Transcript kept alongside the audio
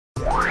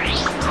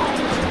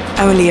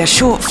Only a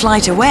short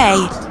flight away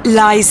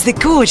lies the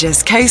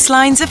gorgeous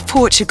coastlines of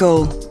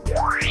Portugal.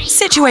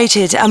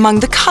 Situated among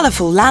the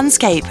colourful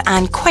landscape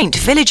and quaint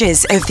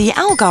villages of the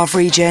Algarve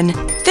region,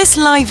 this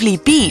lively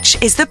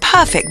beach is the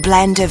perfect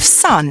blend of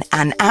sun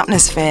and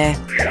atmosphere,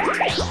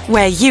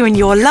 where you and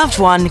your loved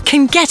one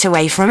can get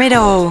away from it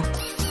all.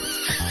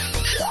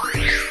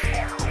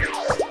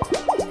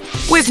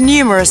 With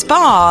numerous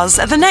bars,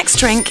 the next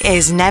drink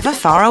is never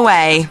far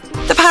away.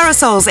 The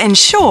parasols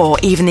ensure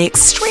even the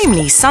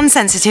extremely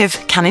sun-sensitive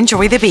can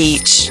enjoy the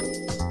beach.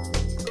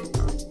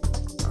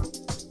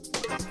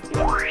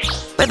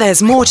 But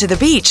there's more to the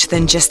beach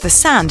than just the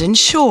sand and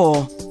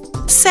shore.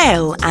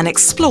 Sail and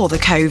explore the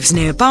coves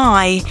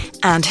nearby,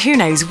 and who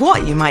knows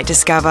what you might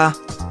discover.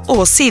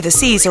 Or see the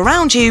seas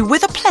around you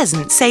with a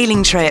pleasant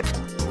sailing trip.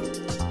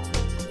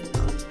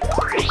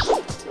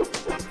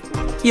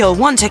 You'll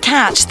want to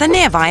catch the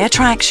nearby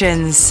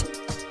attractions.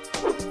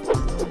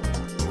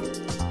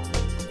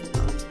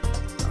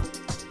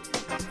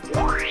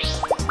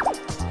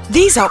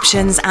 These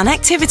options and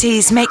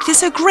activities make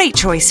this a great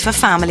choice for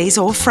families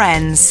or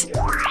friends.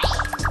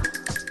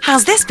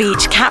 Has this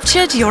beach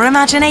captured your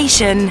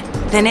imagination?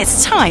 Then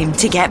it's time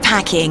to get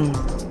packing.